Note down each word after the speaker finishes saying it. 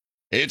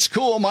It's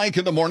Cool Mike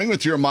in the morning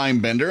with your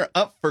Mindbender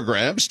up for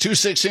grabs. 2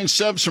 6-inch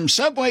subs from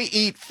Subway.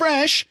 Eat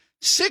fresh.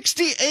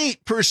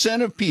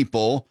 68% of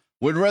people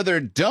would rather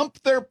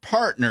dump their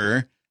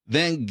partner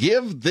than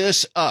give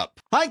this up.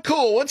 Hi,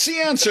 Cool. What's the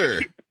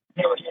answer?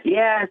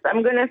 Yes,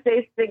 I'm going to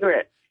say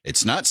cigarettes.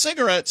 It's not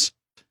cigarettes.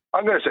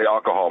 I'm going to say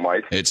alcohol,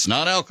 Mike. It's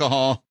not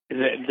alcohol. Is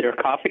there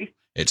coffee?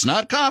 It's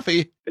not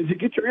coffee. Did you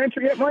get your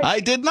answer yet, Mike? I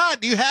did not.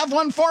 Do you have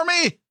one for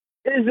me?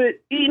 Is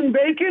it eating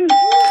bacon?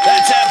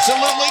 That's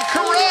absolutely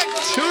correct.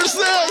 Who's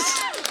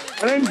this?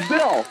 My name's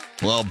Bill.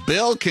 Well,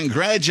 Bill,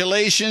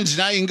 congratulations.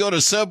 Now you can go to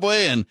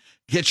Subway and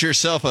get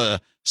yourself a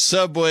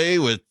Subway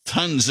with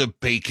tons of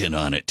bacon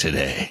on it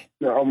today.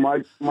 Oh,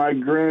 my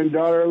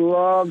granddaughter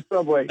loves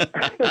Subway.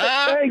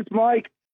 Thanks, Mike.